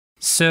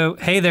So,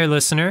 hey there,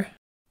 listener.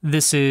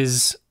 This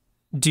is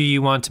Do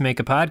You Want to Make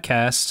a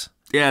Podcast?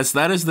 Yes,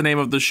 that is the name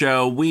of the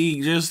show.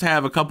 We just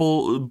have a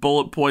couple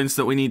bullet points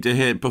that we need to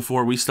hit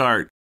before we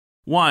start.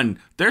 1,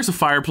 there's a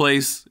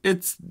fireplace.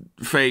 It's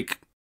fake.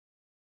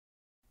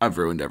 I've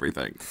ruined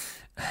everything.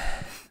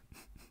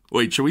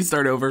 Wait, should we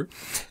start over?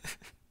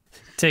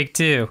 Take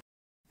 2.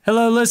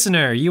 Hello,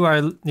 listener. You are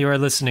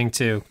listening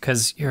to,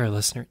 because you're a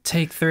listener.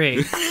 Take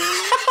 3.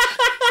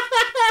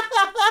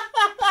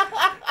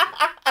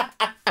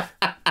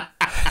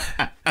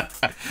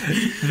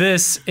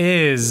 This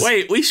is...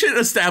 Wait, we should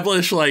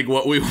establish,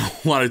 what we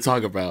want to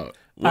talk about.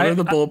 What are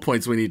the bullet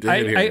points we need to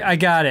hit here? I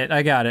got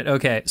it.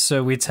 Okay,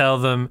 so we tell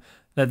them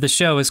that the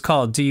show is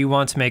called Do You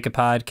Want to Make a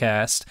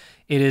Podcast?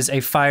 It is a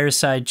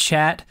fireside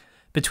chat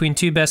between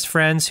two best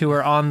friends who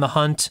are on the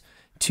hunt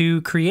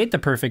to create the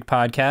perfect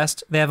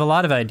podcast. They have a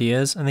lot of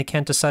ideas, and they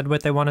can't decide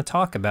what they want to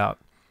talk about.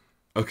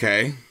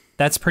 Okay.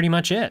 That's pretty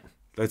much it.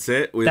 That's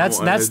it. That's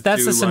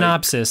the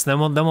synopsis. Then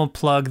we'll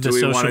plug the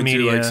social media.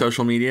 Do we want to do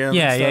social media?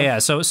 Yeah.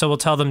 So we'll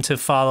tell them to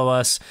follow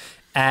us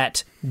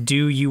at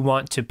Do You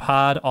Want to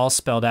Pod, all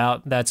spelled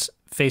out. That's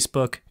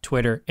Facebook,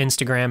 Twitter,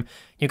 Instagram.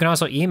 You can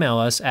also email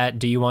us at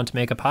Do You Want to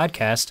Make a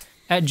Podcast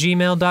at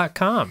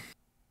gmail.com.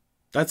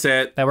 That's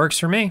it. That works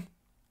for me.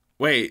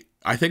 Wait,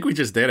 I think we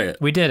just did it.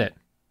 We did it.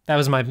 That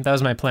was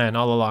my plan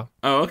all along.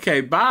 Oh,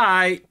 okay.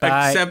 Bye.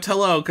 Bye. Except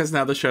hello, because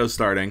now the show's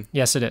starting.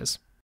 Yes, it is.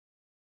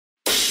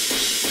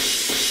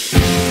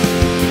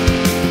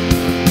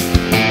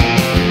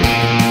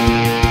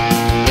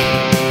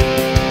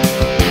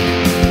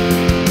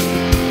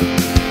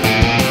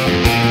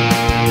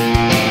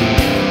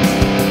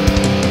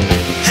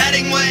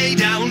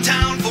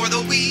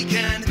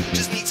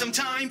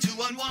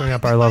 Bring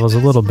up our levels a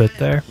little bit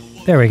there.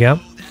 There we go.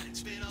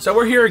 So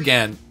we're here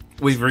again.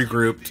 We've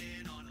regrouped.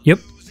 Yep.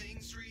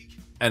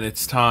 And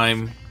it's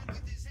time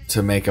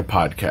to make a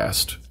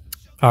podcast.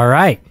 All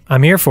right.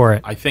 I'm here for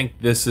it. I think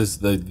this is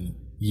the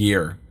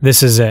year.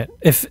 This is it.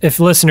 If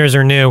listeners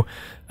are new,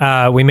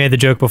 we made the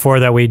joke before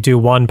that we do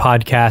one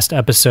podcast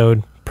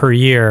episode per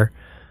year.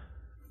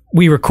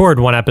 We record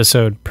one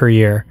episode per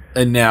year.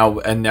 And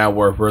now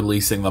we're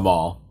releasing them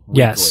all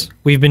weekly. Yes.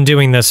 We've been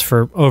doing this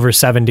for over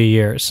 70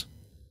 years.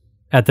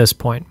 At this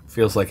point.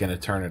 Feels like an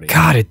eternity.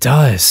 God, it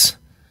does.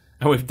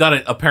 And we've done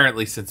it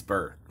apparently since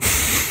birth.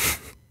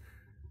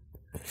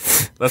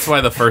 That's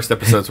why the first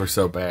episodes were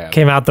so bad.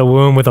 Came out the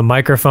womb with a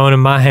microphone in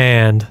my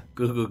hand.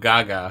 Goo goo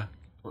gaga.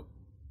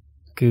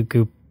 Goo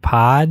goo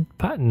pod?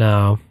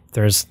 No,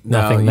 there's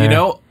nothing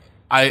there.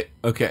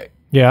 Okay.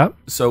 Yeah.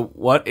 So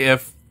what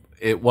if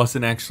it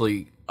wasn't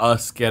actually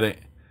us getting...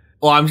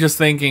 Well, I'm just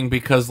thinking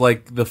because,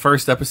 the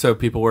first episode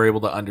people were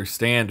able to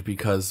understand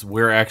because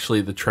we're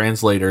actually the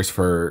translators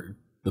for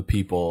the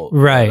people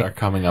that are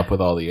coming up with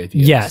all the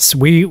ideas. Yes,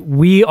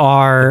 we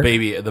are...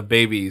 The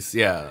babies,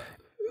 yeah.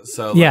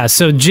 So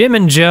so Jim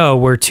and Joe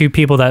were two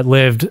people that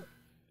lived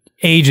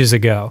ages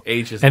ago.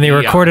 And they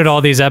recorded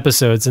all these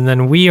episodes, and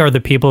then we are the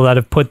people that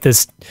have put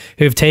this...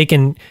 who've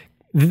taken...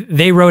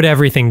 They wrote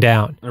everything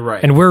down.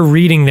 Right. And we're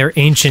reading their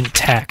ancient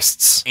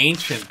texts.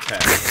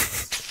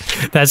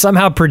 That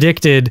somehow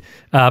predicted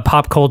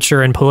pop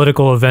culture and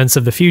political events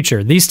of the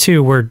future. These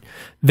two were,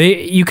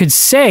 you could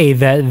say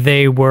that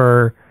they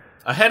were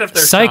ahead of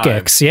their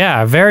psychics. time.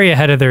 Yeah, very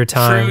ahead of their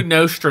time. True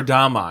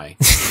Nostradamus.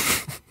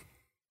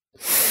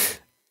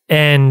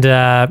 And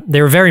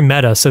they were very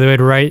meta, so they would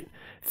write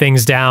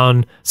things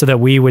down so that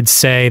we would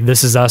say,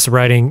 this is us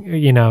writing,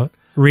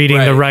 reading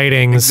the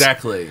writings.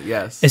 Exactly,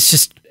 yes. It's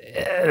just,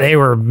 they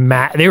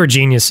were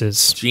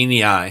geniuses.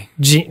 Genii.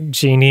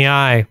 Genii.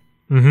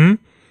 Mm-hmm.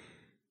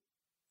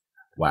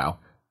 Wow.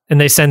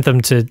 And they sent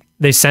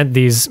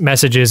these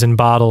messages in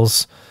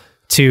bottles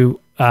to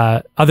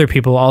other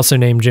people also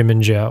named Jim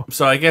and Joe.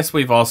 So I guess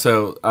we've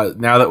also,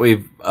 now that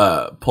we've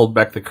pulled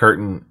back the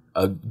curtain,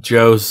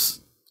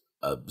 Joe's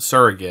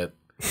surrogate,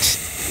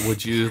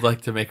 would you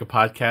like to make a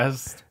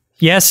podcast?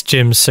 Yes,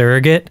 Jim's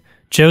surrogate.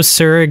 Joe's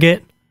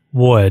surrogate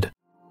would.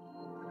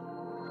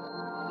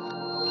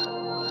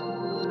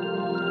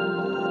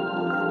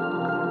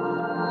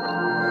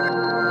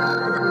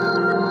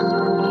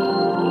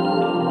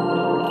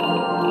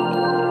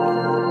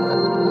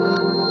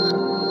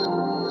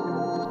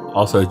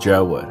 Also,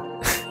 Joe would.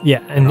 Yeah,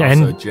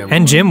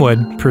 and Jim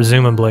would,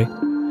 presumably.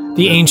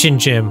 The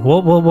ancient Jim.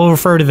 We'll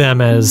refer to them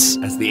as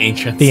the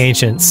ancients. The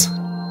ancients. Do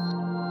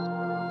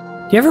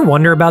you ever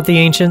wonder about the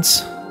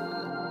ancients?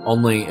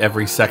 Only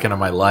every second of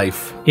my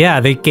life. Yeah,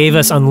 they gave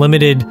us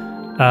unlimited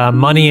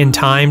money and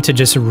time to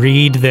just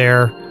read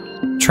their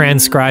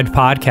transcribed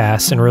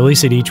podcasts and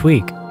release it each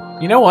week.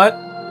 You know what?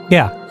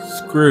 Yeah.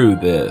 Screw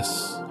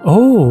this.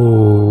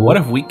 Oh. What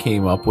if we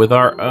came up with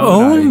our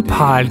own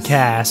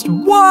podcast?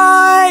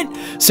 What?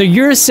 So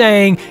you're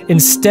saying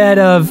instead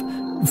of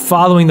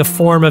following the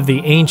form of the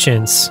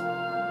ancients,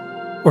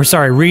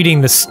 reading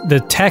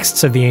the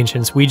texts of the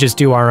ancients, we just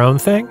do our own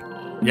thing?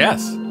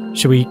 Yes.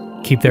 Should we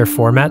keep their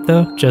format,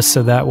 though? Just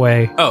so that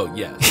way... Oh,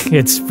 yes.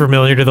 It's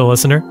familiar to the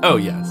listener? Oh,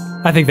 yes.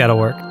 I think that'll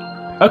work.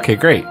 Okay,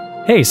 great.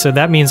 Hey, so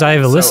that means I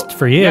have a list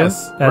for you.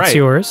 Yes, That's right,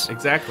 yours.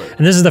 Exactly.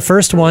 And this is the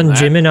first one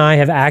Jim and I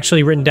have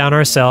actually written down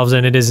ourselves,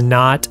 and it is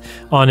not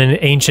on an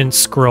ancient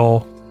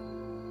scroll.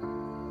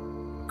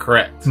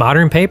 Correct.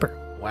 Modern paper.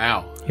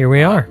 Wow. Here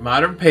we are.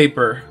 Modern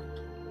paper.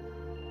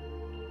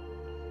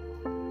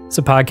 It's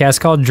a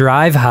podcast called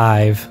Drive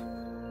Hive.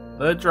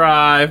 The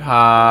Drive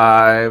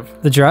Hive.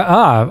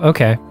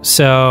 Okay.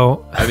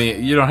 So I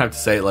mean, you don't have to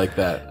say it like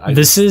that.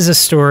 This is a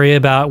story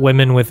about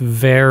women with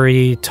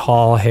very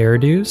tall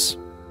hairdos.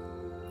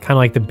 Kind of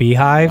like the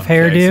beehive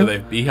hairdo. So they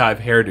have beehive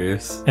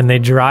hairdos. And they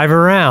drive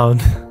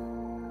around.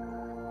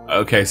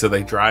 Okay, so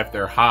they drive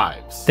their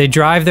hives. They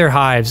drive their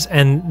hives.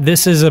 And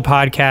this is a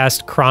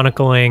podcast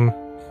chronicling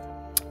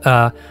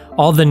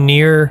all the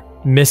near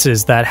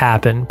misses that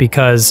happen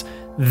because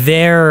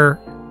their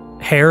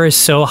hair is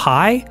so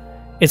high,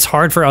 it's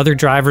hard for other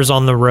drivers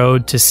on the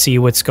road to see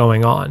what's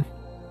going on.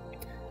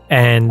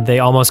 And they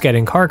almost get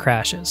in car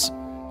crashes.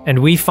 And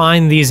we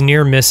find these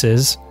near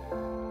misses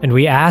and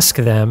we ask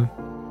them,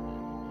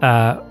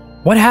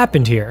 what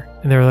happened here?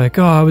 And they're like,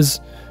 oh, I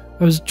was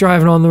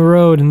driving on the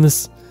road and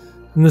this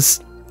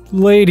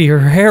lady, her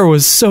hair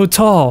was so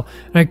tall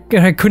and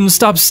I couldn't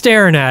stop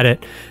staring at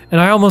it. And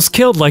I almost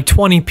killed like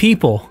 20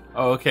 people.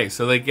 Oh, okay.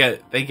 So they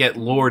get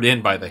lured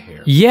in by the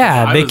hair.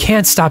 Yeah, they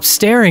can't stop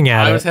staring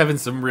at it. I was having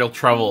some real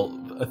trouble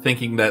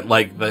thinking that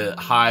like the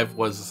hive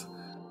was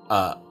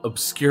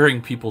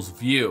obscuring people's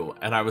view,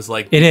 and I was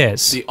like, it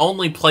is. The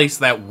only place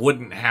that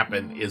wouldn't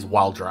happen is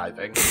while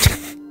driving.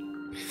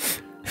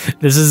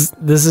 This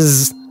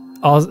is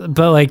all,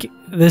 but like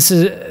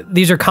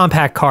these are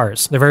compact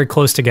cars. They're very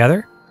close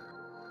together.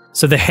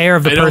 So the hair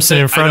of the person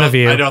in front of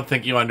you. I don't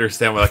think you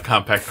understand what a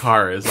compact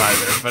car is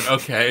either, but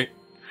okay.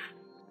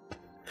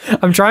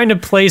 I'm trying to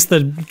place the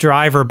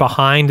driver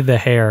behind the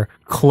hair,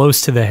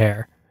 close to the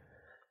hair.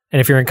 And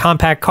if you're in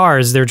compact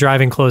cars, they're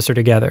driving closer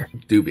together.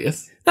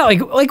 Dubious. No,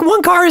 like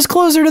one car is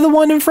closer to the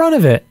one in front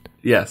of it.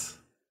 Yes.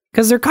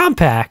 Because they're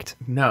compact.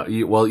 No,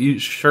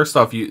 first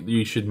off,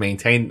 you should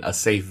maintain a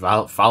safe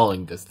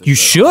following distance. You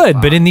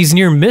should, but in these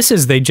near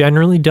misses, they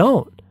generally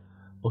don't.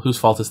 Well, whose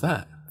fault is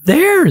that?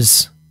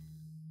 Theirs.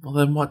 Well,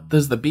 then what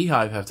does the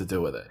beehive have to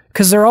do with it?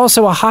 Because they're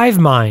also a hive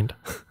mind.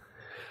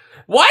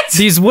 What?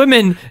 These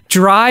women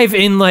drive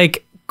in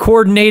like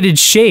coordinated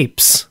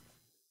shapes.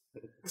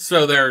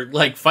 So they're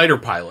like fighter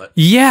pilot.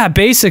 Yeah,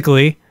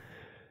 basically.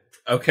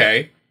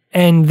 Okay.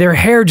 And their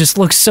hair just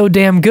looks so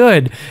damn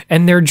good.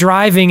 And they're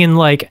driving in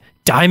like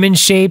diamond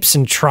shapes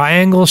and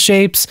triangle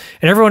shapes.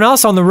 And everyone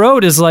else on the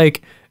road is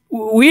like,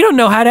 we don't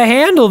know how to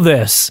handle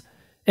this.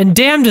 And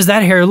damn, does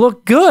that hair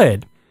look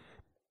good.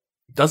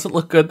 Does it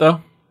look good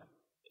though?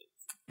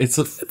 It's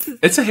a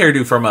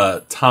hairdo from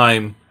a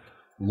time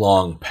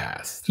long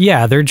past.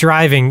 Yeah, they're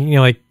driving,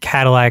 like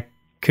Cadillac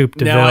Coupe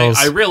de Villes.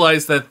 Now, I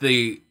realize that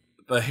the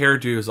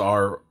hairdos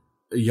are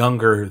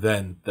younger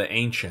than the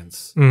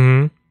ancients,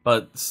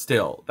 but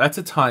still, that's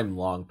a time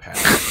long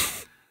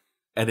past,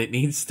 and it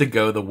needs to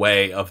go the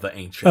way of the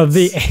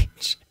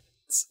ancients.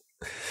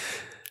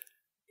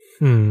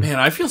 Man,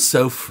 I feel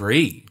so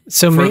free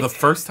for the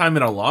first time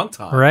in a long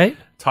time. Right?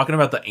 Talking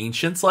about the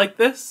ancients like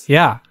this?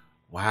 Yeah.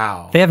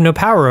 Wow. They have no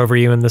power over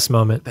you in this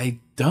moment. They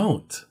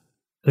don't.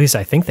 At least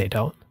I think they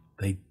don't.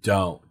 They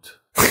don't.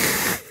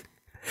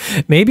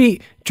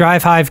 Maybe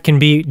Drive Hive can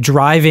be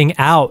driving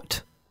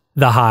out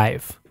the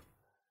hive.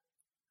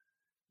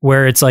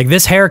 Where it's like,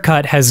 this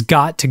haircut has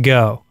got to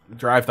go.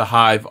 Drive the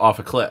hive off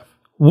a cliff.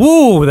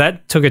 Woo,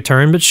 that took a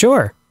turn, but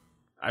sure.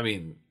 I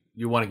mean,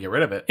 you want to get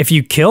rid of it. If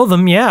you kill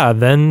them, yeah,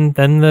 then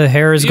the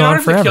hair is gone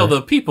forever. You don't have to kill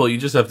the people, you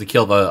just have to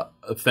kill the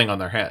thing on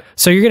their head.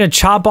 So you're going to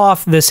chop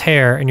off this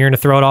hair and you're going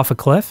to throw it off a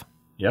cliff?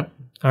 Yep.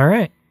 All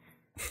right.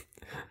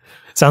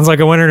 Sounds like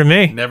a winner to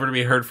me. Never to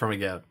be heard from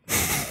again.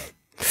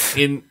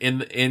 In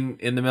the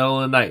middle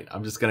of the night,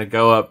 I'm just gonna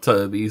go up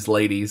to these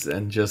ladies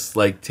and just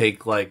like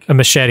take like a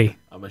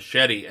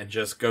machete and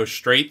just go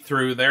straight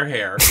through their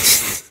hair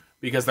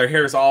because their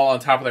hair is all on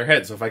top of their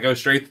head. So if I go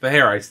straight through the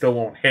hair, I still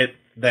won't hit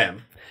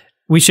them.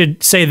 We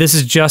should say this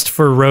is just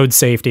for road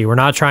safety. We're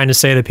not trying to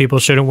say that people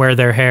shouldn't wear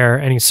their hair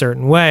any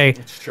certain way.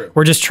 It's true.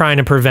 We're just trying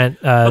to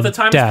prevent but the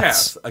time deaths.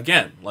 has passed.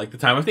 Again, like the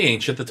time of the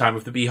ancient, the time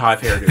of the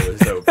beehive hairdo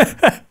is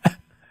over.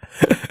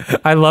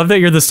 I love that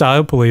you're the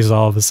style police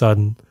all of a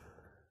sudden.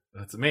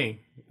 That's me.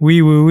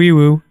 Wee woo, wee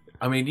woo.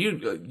 I mean,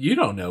 you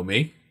don't know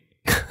me.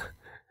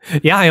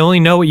 Yeah, I only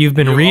know what you've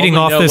been reading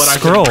off this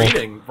scroll.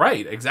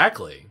 Right,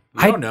 exactly.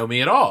 You don't know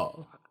me at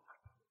all.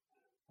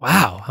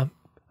 Wow.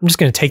 I'm just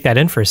going to take that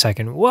in for a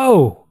second.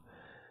 Whoa.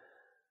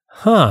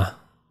 Huh.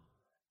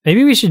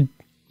 Maybe we should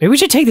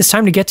take this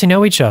time to get to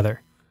know each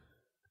other.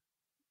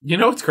 You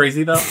know what's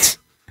crazy though?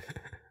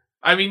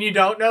 I mean, you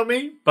don't know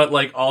me, but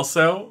like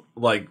also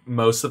like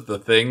most of the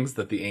things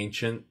that the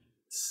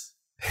ancients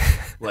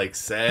like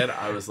said,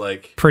 I was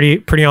like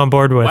pretty on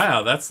board with.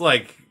 Wow, that's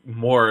like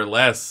more or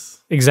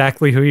less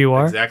exactly who you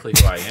are. Exactly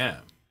who I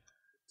am.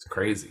 It's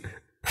crazy.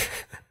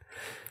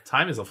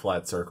 Time is a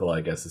flat circle,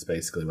 I guess, is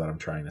basically what I'm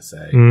trying to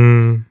say.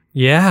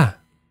 Yeah.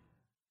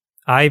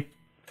 I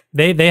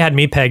They had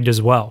me pegged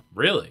as well.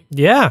 Really?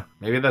 Yeah.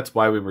 Maybe that's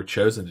why we were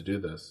chosen to do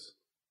this.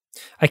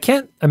 I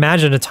can't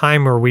imagine a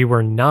time where we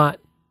were not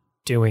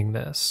doing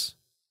this.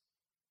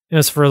 You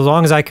know, so for as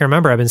long as I can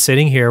remember, I've been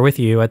sitting here with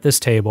you at this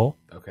table,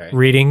 Okay.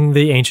 reading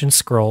the ancient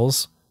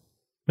scrolls,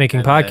 making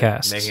And then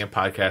podcasts. making a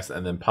podcast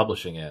and then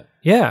publishing it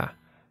Yeah.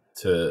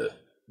 to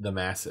the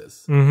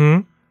masses.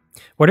 Mm-hmm.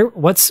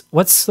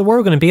 What's the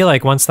world going to be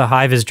like once the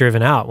hive is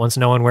driven out? Once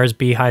no one wears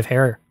beehive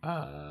hair?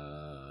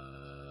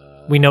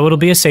 We know it'll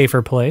be a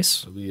safer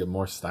place, It'll be a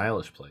more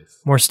stylish place.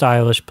 more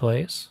stylish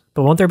place.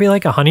 But won't there be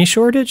like a honey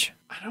shortage?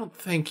 I don't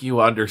think you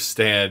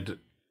understand.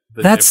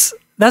 That's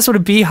what a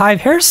beehive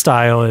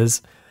hairstyle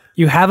is.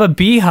 You have a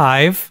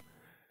beehive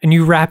and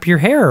you wrap your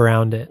hair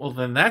around it. Well,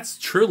 then that's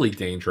truly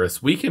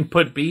dangerous. We can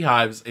put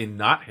beehives in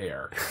not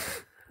hair.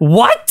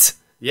 What?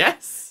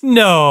 Yes.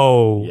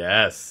 No.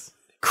 Yes.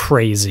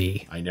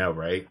 Crazy. I know,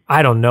 right?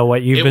 I don't know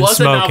what you've been It was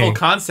a novel smoking.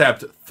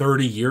 concept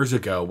 30 years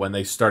ago when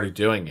they started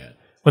doing it.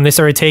 When they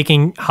started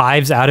taking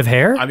hives out of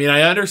hair? I mean,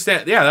 I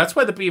understand. Yeah, that's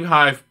why the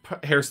beehive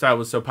hairstyle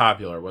was so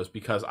popular, was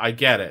because I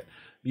get it.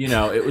 You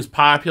know, it was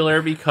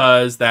popular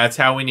because that's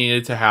how we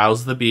needed to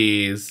house the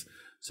bees.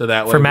 So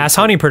that way For mass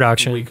honey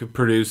production. we could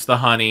produce the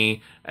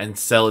honey and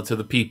sell it to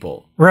the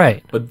people.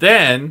 Right. But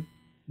then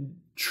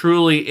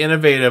truly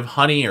innovative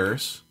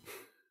honeyers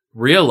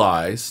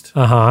realized,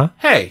 Uh-huh.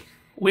 hey,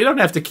 we don't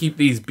have to keep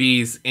these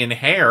bees in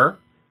hair.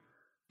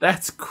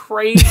 That's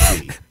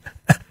crazy.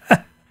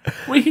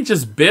 We can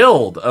just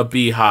build a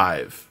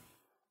beehive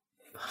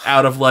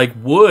out of like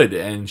wood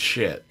and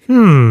shit.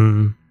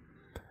 Hmm.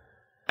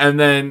 And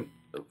then,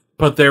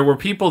 but there were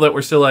people that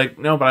were still like,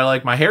 no, but I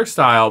like my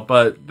hairstyle.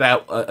 But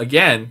that,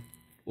 again,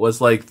 was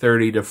like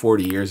 30 to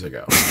 40 years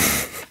ago.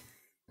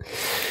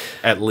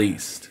 At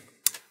least.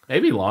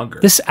 Maybe longer.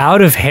 This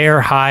out of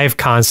hair hive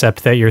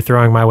concept that you're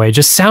throwing my way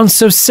just sounds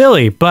so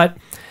silly, but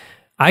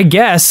I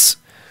guess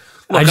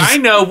Look, I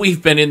know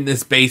we've been in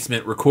this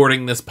basement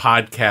recording this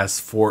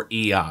podcast for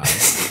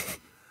eons.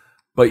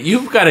 But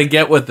you've got to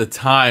get with the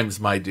times,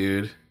 my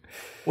dude.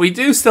 We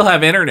do still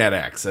have internet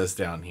access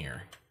down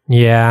here.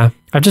 Yeah,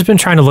 I've just been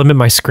trying to limit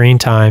my screen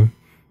time,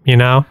 you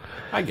know?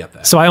 I get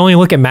that. So I only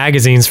look at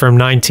magazines from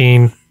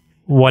 19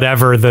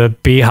 whatever the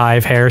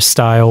beehive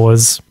hairstyle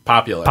was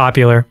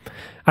popular.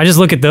 I just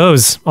look at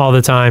those all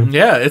the time.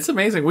 Yeah, it's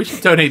amazing. We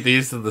should donate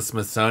these to the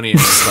Smithsonian or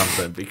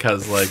something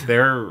because like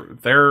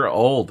they're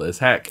old as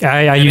heck.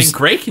 I and use in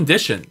great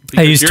condition.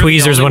 I use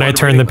tweezers when I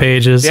turn the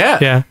pages. Yeah.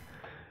 Yeah.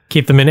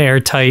 Keep them in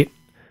airtight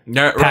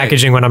Yeah, right.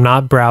 packaging when I'm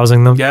not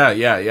browsing them.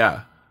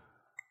 Yeah.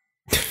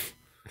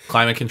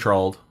 Climate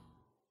controlled.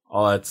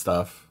 All that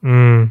stuff.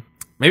 Mm.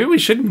 Maybe we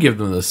shouldn't give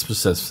them the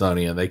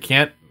Smithsonian. They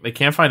can't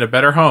find a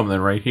better home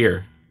than right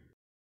here.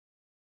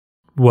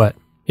 What?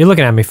 You're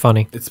looking at me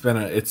funny. It's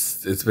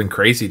been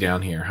crazy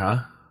down here,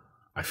 huh?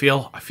 I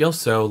feel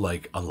so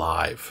like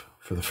alive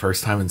for the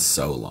first time in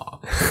so long.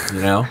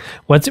 You know?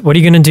 What are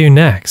you gonna do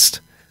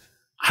next?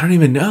 I don't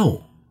even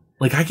know.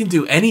 Like I can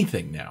do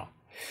anything now.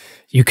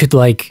 You could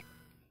like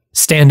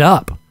stand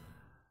up.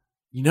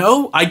 You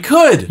know, I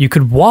could. You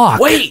could walk.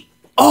 Wait.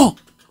 Oh.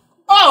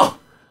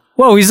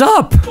 Whoa, he's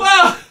up.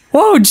 Ah!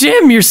 Whoa,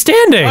 Jim, you're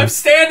standing. I'm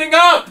standing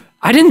up.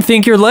 I didn't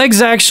think your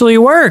legs actually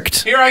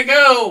worked. Here I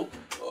go.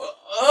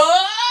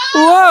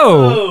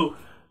 Whoa.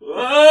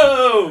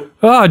 Whoa.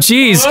 Oh,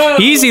 geez. Whoa.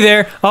 Easy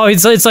there. Oh,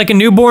 it's like a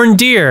newborn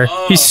deer.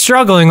 He's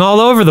struggling all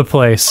over the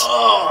place.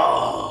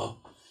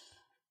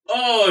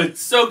 Oh,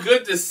 it's so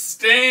good to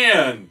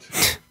stand.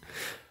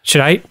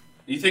 Should I?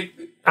 You think?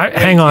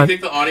 Hang on. You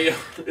think the audio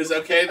is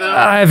okay though?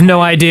 I have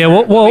no idea.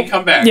 Well, Let me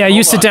come back. yeah, you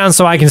Hold sit on. down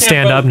so I can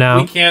stand both, up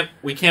now.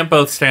 We can't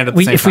both stand at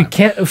the same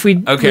time. If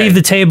we Okay. leave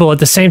the table at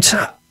the same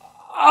time.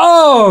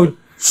 Oh,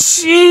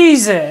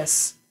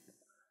 Jesus.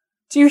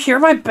 Do you hear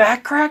my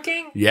back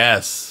cracking?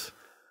 Yes.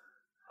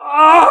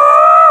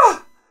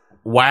 Ah!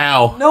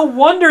 Wow. No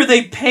wonder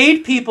they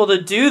paid people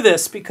to do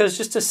this, because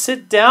just to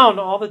sit down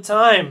all the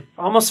time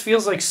almost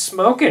feels like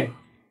smoking.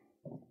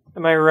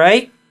 Am I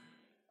right?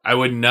 I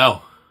wouldn't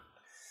know.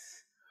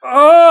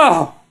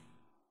 Oh!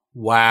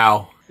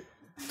 Wow.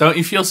 Don't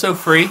you feel so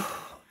free?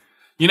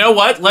 You know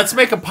what? Let's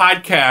make a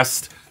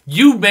podcast.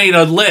 You made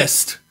a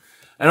list.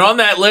 And on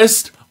that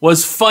list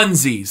was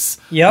Funsies.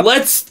 Yep.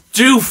 Let's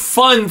do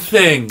fun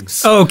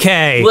things.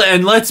 Okay.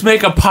 And let's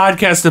make a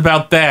podcast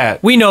about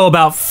that. We know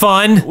about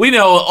fun, We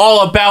know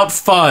all about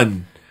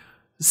fun.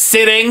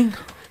 Sitting,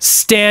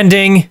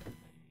 standing,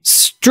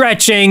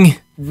 stretching,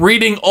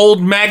 reading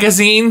old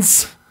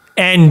magazines,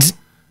 and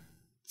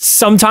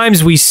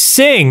sometimes we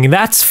sing.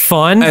 That's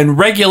fun. and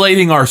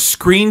regulating our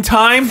screen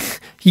time.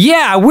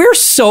 Yeah, we're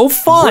so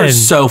fun. We're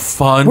so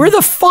fun. We're the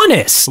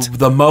funnest.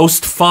 the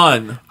most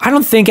fun. I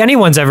don't think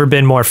anyone's ever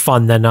been more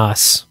fun than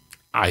us.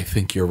 I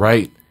think you're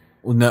right.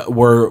 No,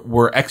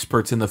 we're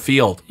experts in the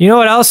field. You know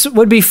what else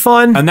would be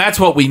fun? And that's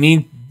what we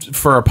need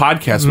for a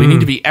podcast. We need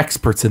to be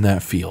experts in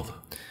that field.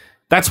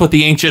 That's what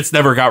the ancients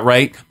never got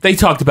right. They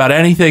talked about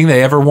anything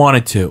they ever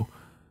wanted to.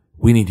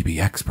 We need to be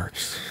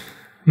experts.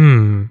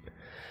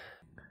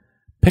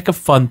 Pick a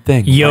fun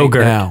thing.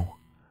 Yogurt. Right now.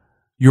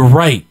 You're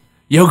right.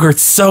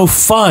 Yogurt's so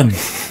fun.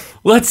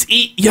 Let's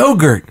eat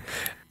yogurt.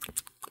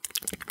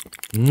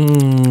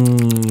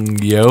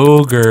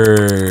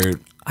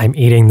 Yogurt. I'm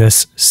eating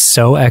this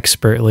so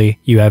expertly,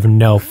 you have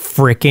no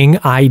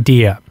freaking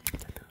idea.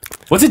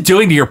 What's it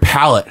doing to your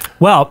palate?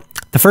 Well,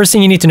 the first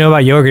thing you need to know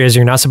about yogurt is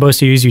you're not supposed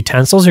to use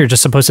utensils. You're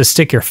just supposed to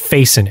stick your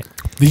face in it.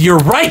 You're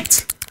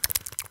right.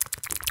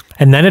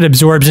 And then it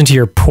absorbs into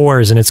your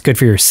pores and it's good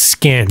for your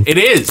skin. It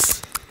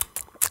is.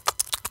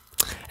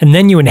 And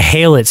then you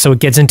inhale it so it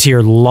gets into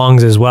your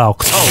lungs as well.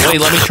 Oh,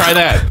 wait, let me try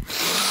that.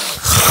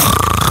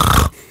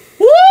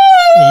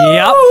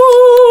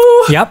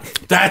 Yep.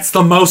 That's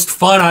the most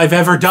fun I've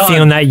ever done.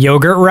 Feeling that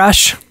yogurt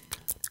rush?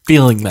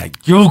 Feeling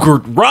that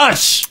yogurt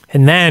rush.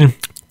 And then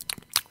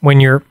when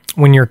you're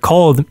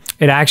cold,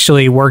 it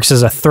actually works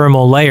as a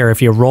thermal layer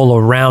if you roll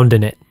around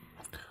in it.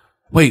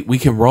 Wait, we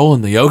can roll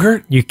in the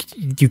yogurt? You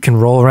can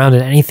roll around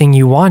in anything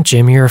you want,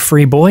 Jim. You're a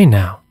free boy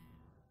now.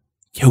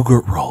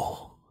 Yogurt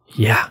roll.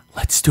 Yeah.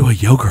 Let's do a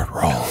yogurt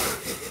roll.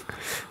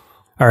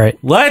 All right.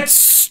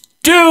 Let's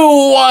do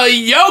a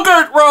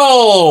yogurt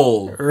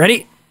roll.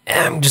 Ready?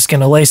 I'm just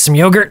going to lay some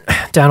yogurt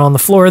down on the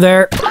floor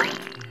there.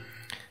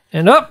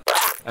 And up.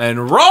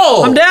 And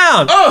roll. I'm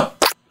down. Oh.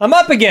 I'm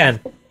up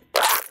again.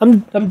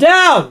 I'm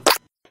down.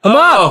 I'm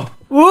up.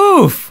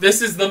 Woof.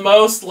 This is the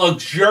most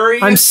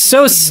luxurious I'm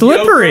so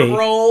slippery. yogurt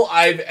roll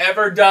I've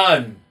ever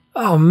done.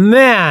 Oh,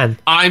 man.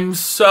 I'm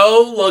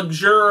so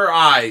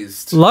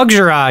luxurized.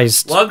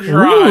 Luxurized.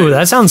 Luxurized. Ooh,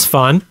 that sounds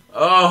fun.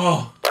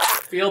 Oh,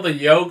 feel the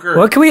yogurt.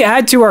 What can we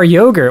add to our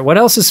yogurt? What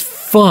else is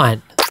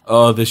fun?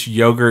 Oh, this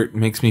yogurt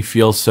makes me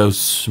feel so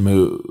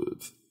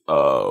smooth.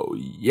 Oh,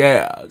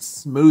 yeah.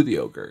 Smooth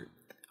yogurt.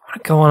 I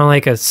want to go on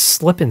like a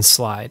slip and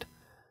slide.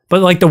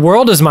 But like the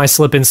world is my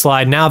slip and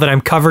slide now that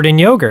I'm covered in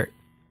yogurt.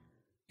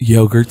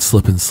 Yogurt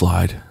slip and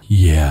slide.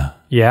 Yeah.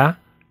 Yeah?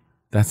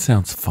 That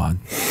sounds fun.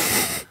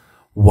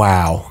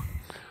 Wow.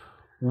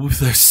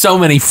 There's so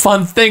many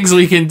fun things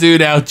we can do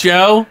now,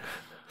 Joe.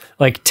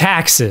 Like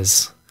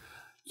taxes.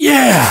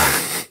 Yeah.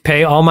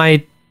 Pay all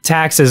my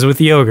taxes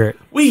with yogurt.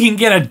 We can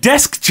get a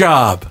desk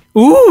job.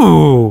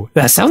 Ooh,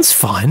 that sounds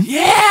fun.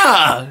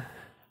 Yeah.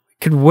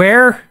 Could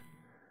wear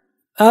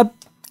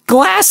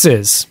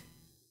glasses.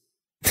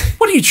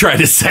 What are you trying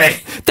to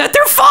say? That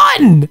they're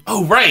fun.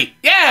 Oh, right.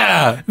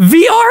 Yeah.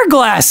 VR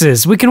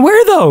glasses. We can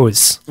wear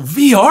those.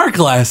 VR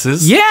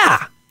glasses?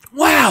 Yeah.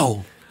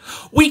 Wow.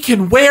 We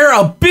can wear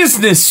a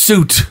business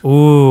suit.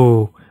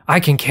 Ooh, I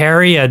can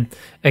carry a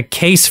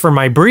case for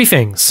my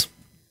briefings.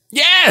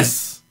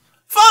 Yes.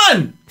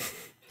 Fun.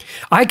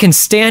 I can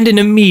stand in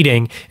a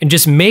meeting and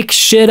just make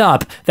shit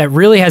up that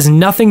really has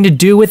nothing to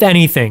do with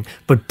anything.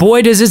 But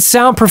boy, does it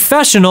sound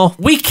professional.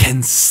 We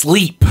can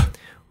sleep.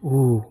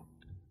 Ooh,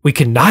 we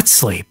could not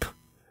sleep.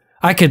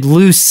 I could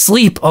lose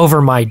sleep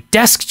over my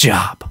desk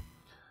job.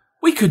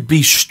 We could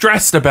be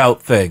stressed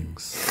about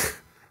things.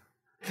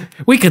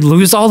 We could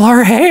lose all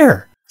our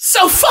hair.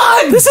 So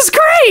fun. This is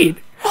great.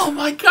 Oh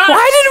my gosh.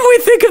 Why didn't we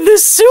think of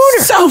this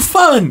sooner? So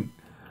fun.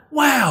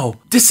 Wow.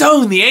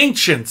 Disown the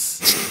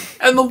ancients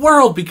and the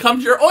world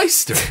becomes your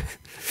oyster.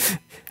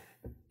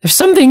 There's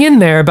something in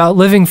there about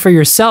living for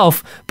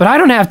yourself, but I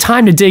don't have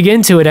time to dig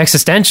into it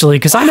existentially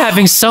because I'm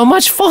having so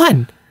much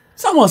fun.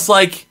 It's almost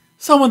like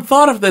someone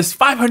thought of this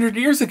 500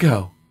 years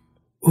ago.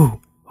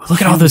 Ooh,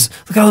 look at all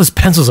those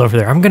pencils over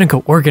there. I'm gonna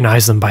go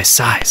organize them by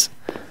size.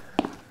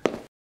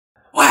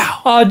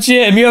 Wow. Oh,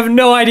 Jim, you have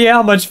no idea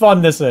how much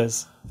fun this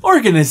is.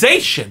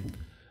 Organization.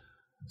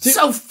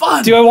 So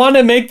fun. Do I want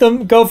to make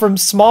them go from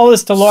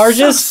smallest to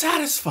largest? So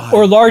satisfying.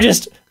 Or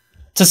largest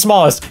to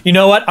smallest? You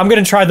know what? I'm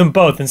going to try them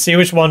both and see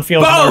which one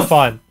feels more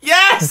fun.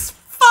 Yes!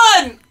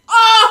 Fun!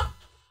 Ah!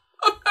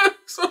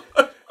 So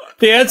much.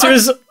 The answer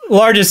is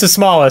largest to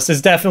smallest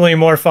is definitely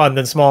more fun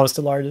than smallest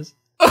to largest.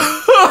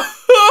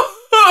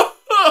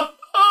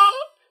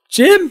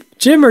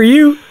 Jim, are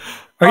you...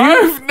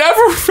 I've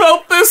never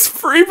felt this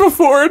free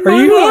before in my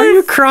life. Are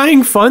you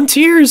crying fun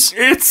tears?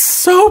 It's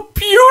so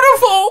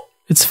beautiful.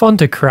 It's fun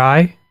to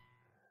cry.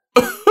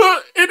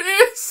 It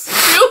is.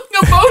 Feeling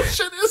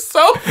emotion is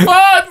so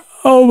fun.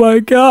 Oh my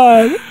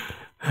god.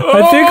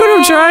 I think what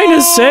I'm trying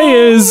to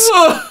say is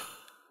I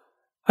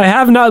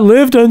have not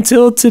lived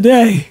until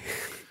today.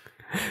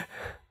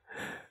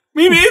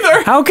 Me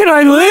neither. How can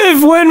I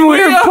live when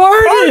we're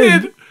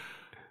parted?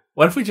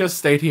 What if we just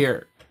stayed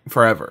here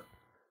forever?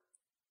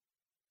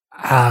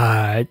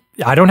 I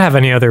don't have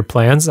any other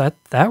plans.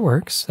 That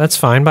works. That's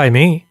fine by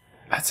me.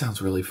 That sounds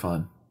really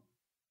fun.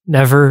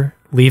 Never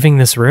leaving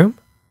this room?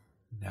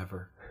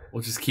 Never.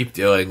 We'll just keep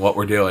doing what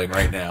we're doing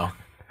right now.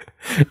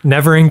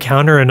 Never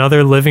encounter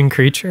another living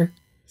creature?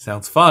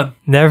 Sounds fun.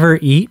 Never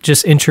eat,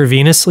 just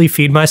intravenously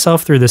feed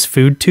myself through this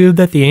food tube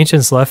that the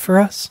ancients left for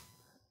us?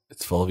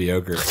 It's full of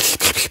yogurt.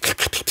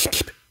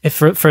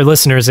 For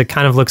listeners, it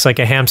kind of looks like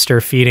a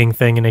hamster feeding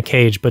thing in a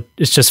cage, but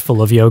it's just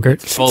full of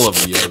yogurt. Full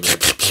of yogurt.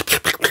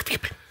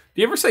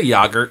 Do you ever say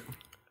yogurt?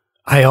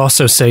 I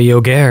also say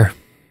yogurt.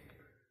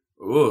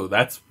 Ooh,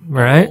 that's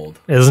right. Old.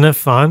 Isn't it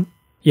fun?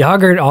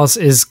 Yogurt also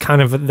is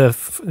kind of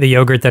the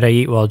yogurt that I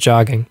eat while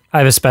jogging. I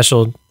have a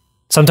special.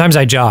 Sometimes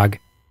I jog.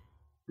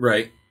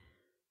 Right.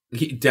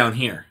 Down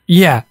here.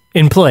 Yeah,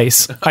 in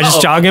place. I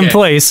just jog in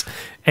place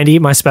and eat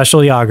my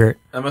special yogurt.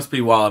 That must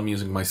be while I'm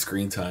using my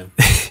screen time.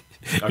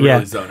 I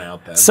really zone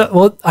out then. So,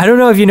 well, I don't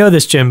know if you know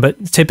this, Jim,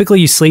 but typically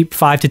you sleep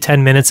 5 to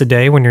 10 minutes a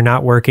day when you're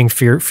not working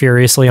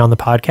furiously on the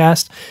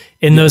podcast.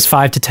 In those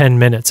 5 to 10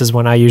 minutes is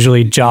when I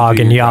usually jog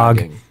and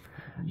yog.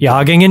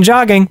 Yogging and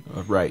jogging.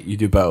 Right, you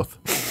do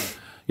both.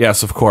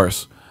 Yes, of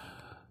course.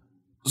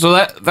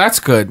 So that's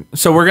good.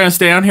 So we're going to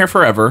stay on here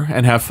forever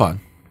and have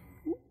fun.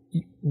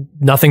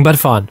 Nothing but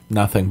fun.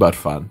 Nothing but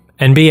fun.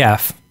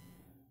 NBF.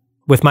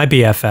 With my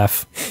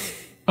BFF.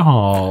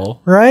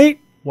 Oh. Right?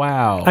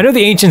 Wow. I know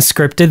the ancients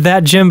scripted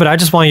that, Jim, but I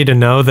just want you to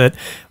know that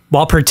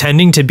while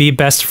pretending to be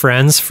best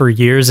friends for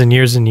years and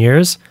years and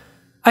years,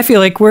 I feel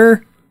like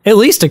we're at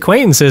least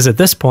acquaintances at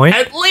this point.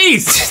 At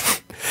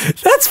least!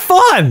 That's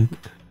fun!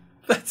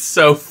 That's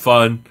so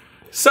fun.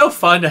 So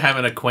fun to have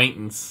an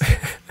acquaintance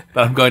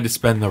that I'm going to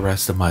spend the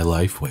rest of my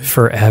life with.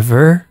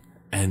 Forever.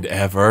 And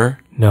ever.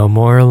 No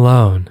more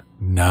alone.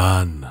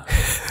 None.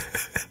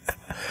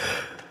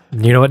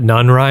 You know what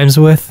none rhymes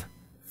with?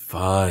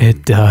 Fun.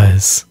 It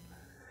does.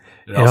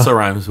 It also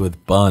rhymes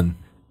with bun.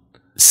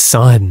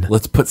 Sun.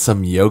 Let's put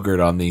some yogurt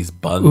on these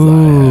buns Ooh.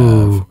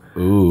 I have.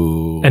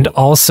 Ooh. And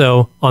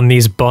also on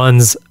these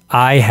buns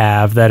I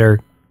have that are,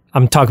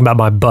 I'm talking about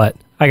my butt.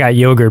 I got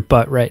yogurt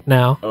butt right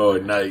now. Oh,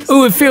 nice.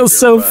 Ooh, it feels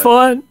so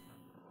fun.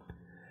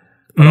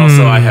 But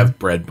also I have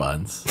bread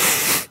buns.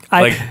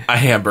 Like a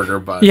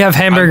hamburger bun. You have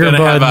hamburger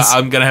buns.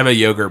 I'm going to have a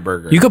yogurt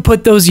burger. You could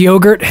put those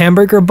yogurt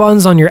hamburger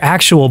buns on your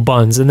actual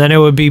buns, and then it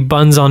would be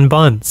buns on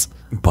buns.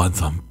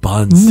 Buns on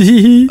buns.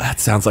 That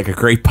sounds like a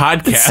great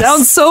podcast. It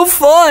sounds so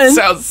fun.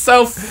 Sounds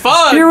so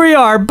fun. Here we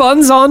are,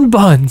 buns on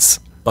buns.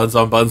 Buns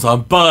on buns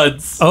on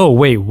buds. Oh,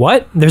 wait,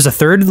 what? There's a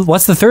third?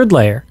 What's the third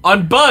layer?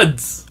 On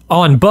buds.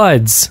 On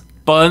buds.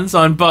 Buns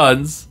on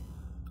buns.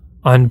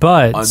 On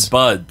buds. On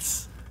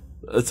buds.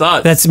 It's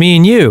us. That's me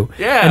and you.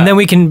 Yeah. And then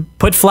we can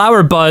put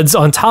flower buds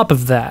on top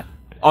of that.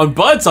 On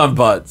buds on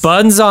buds.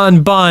 Buns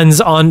on buns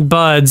on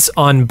buds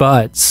on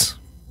buds.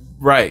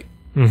 Right.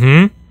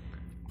 Mm-hmm.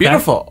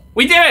 Beautiful.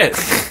 We did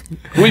it.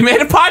 We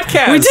made a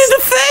podcast. We did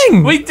the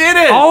thing. We did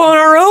it. All on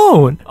our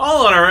own.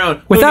 All on our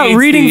own. Without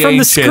reading from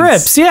the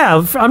scripts. Yeah,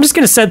 I'm just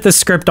going to set the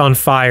script on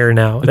fire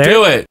now.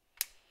 Do it.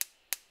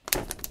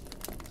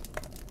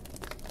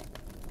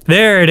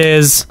 There it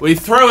is. We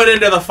throw it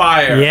into the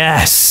fire.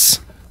 Yes.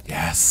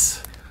 Yes.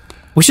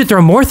 We should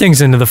throw more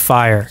things into the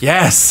fire.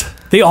 Yes.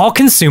 The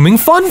all-consuming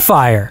fun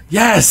fire.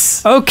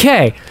 Yes.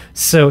 Okay,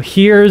 so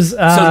here's...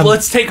 so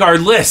let's take our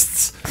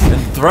lists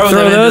and throw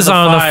them those into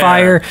on the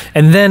fire.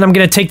 And then I'm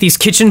going to take these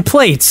kitchen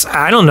plates.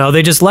 I don't know,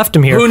 they just left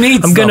them here. Who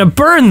needs I'm going to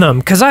burn them,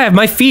 because I have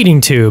my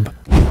feeding tube.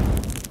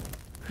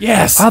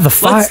 Yes. Oh, the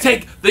fire. Let's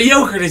take... The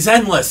yogurt is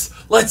endless.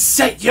 Let's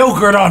set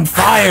yogurt on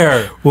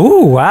fire.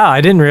 Ooh, wow,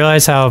 I didn't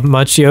realize how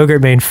much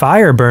yogurt made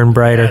fire burn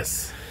brighter.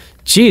 Yes.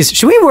 Jeez,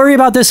 should we worry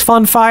about this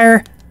fun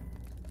fire?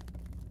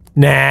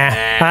 Nah,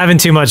 I'm having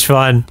too much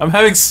fun. I'm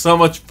having so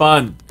much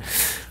fun.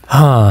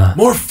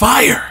 More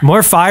fire.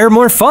 More fire,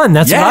 more fun.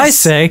 That's what I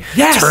say.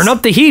 Yes. Turn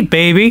up the heat,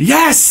 baby.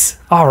 Yes.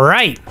 All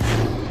right.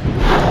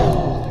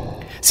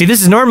 See,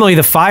 this is normally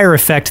the fire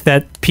effect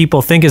that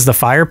people think is the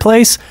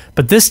fireplace,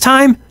 but this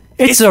time,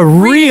 it's a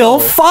real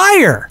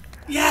fire.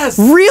 Yes.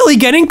 Really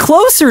getting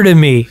closer to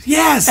me.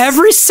 Yes.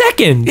 Every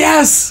second.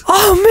 Yes.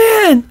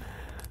 Oh, man.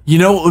 You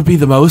know what would be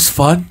the most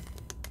fun?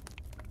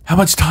 How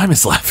much time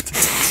is left?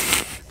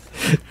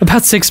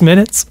 About 6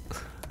 minutes.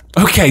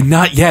 Okay,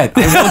 not yet.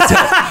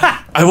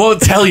 I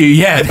won't tell you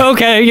yet.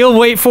 Okay, you'll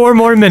wait 4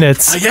 more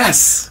minutes.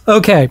 Yes.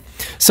 Okay,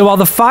 so while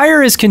the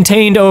fire is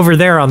contained over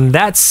there on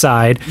that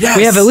side, yes.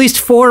 we have at least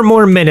 4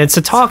 more minutes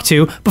to talk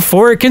to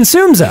before it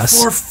consumes us.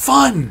 Before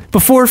fun.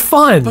 Before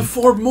fun.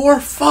 Before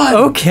more fun.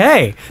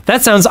 Okay,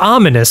 that sounds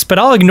ominous, but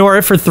I'll ignore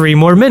it for 3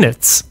 more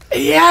minutes.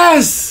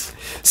 Yes.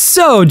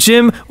 So,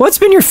 Jim, what's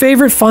been your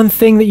favorite fun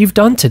thing that you've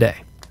done today?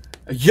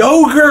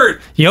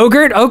 Yogurt.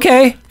 Yogurt?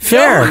 Okay,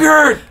 fair.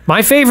 Yogurt.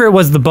 My favorite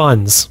was the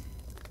buns.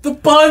 The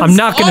buns. I'm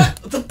not gonna...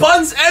 the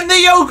buns and the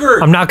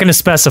yogurt. I'm not gonna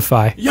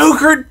specify.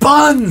 Yogurt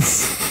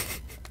buns.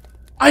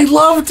 I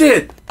loved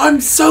it. I'm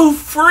so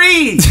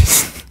free.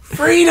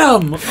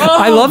 Freedom. Oh.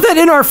 I love that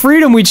in our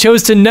freedom we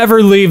chose to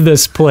never leave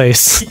this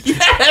place.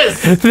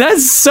 Yes.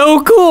 That's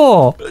so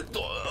cool.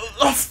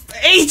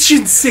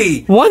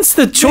 Agency. Once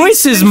the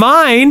choice is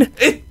mine,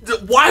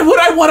 why would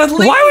I want to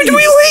leave? Why would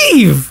we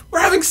leave? We're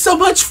having so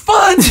much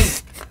fun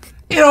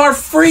in our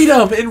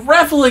freedom, in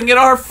reveling in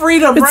our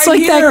freedom. It's right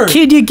like here. that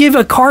kid you give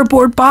a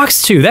cardboard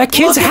box to. That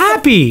kid's Look at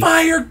happy. the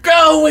fire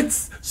go!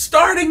 It's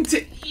starting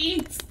to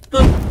eat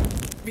the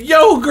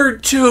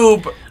yogurt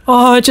tube.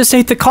 Oh, it just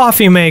ate the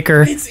coffee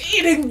maker. It's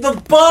eating the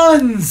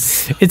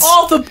buns. It's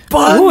all the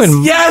buns. Ooh,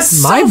 and yes,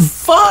 so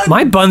fun.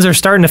 My buns are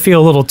starting to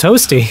feel a little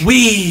toasty.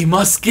 We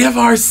must give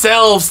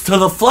ourselves to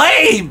the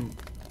flame.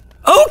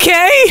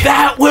 Okay.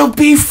 That will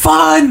be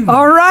fun.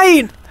 All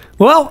right.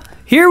 Well,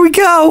 here we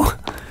go.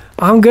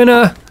 I'm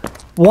gonna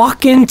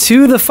walk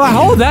into the fire.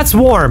 Oh, that's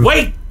warm.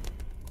 Wait.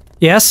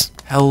 Yes?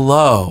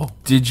 Hello.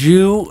 Did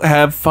you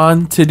have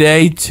fun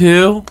today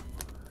too?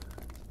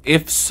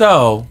 If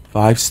so,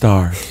 5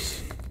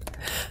 stars.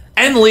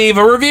 And leave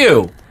a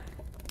review.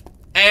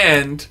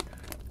 And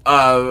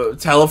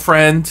tell a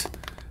friend.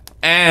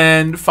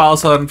 And follow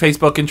us on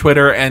Facebook and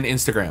Twitter and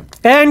Instagram.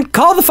 And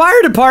call the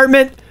fire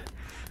department.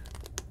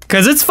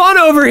 Because it's fun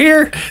over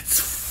here. It's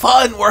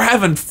fun. We're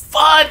having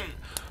fun.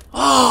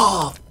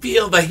 Oh,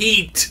 feel the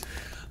heat.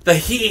 The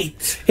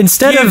heat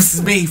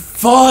gives me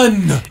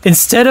fun.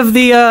 Instead of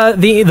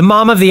the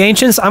mom of the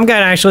ancients, I'm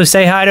gonna actually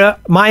say hi to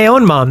my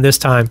own mom this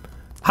time.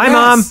 Hi,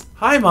 Mom.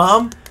 Hi,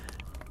 Mom.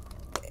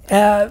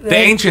 The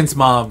ancients'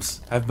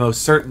 moms have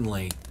most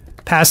certainly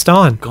passed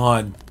on,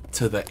 gone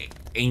to the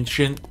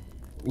ancient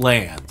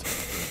land.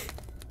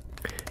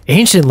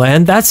 Ancient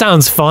land? That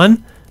sounds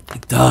fun.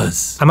 It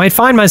does. I might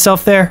find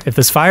myself there if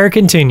this fire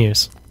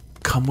continues.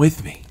 Come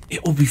with me.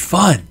 It will be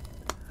fun.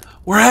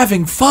 We're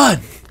having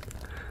fun.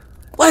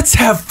 Let's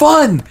have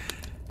fun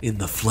in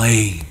the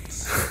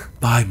flames.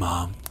 Bye,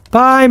 Mom.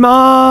 Bye,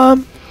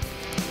 Mom.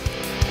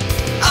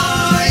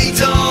 I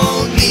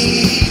don't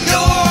need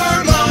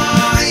your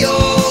mile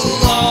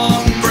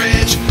long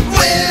bridge.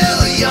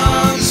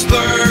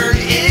 Williamsburg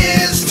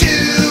is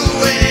too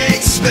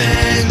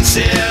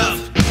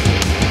expensive.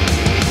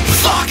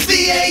 Fuck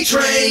the A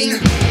train.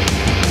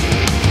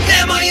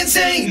 Am I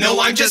insane? No,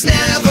 I'm just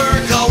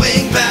never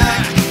going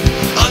back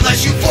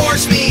unless you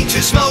force me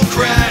to smoke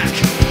crack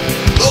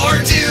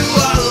or do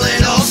a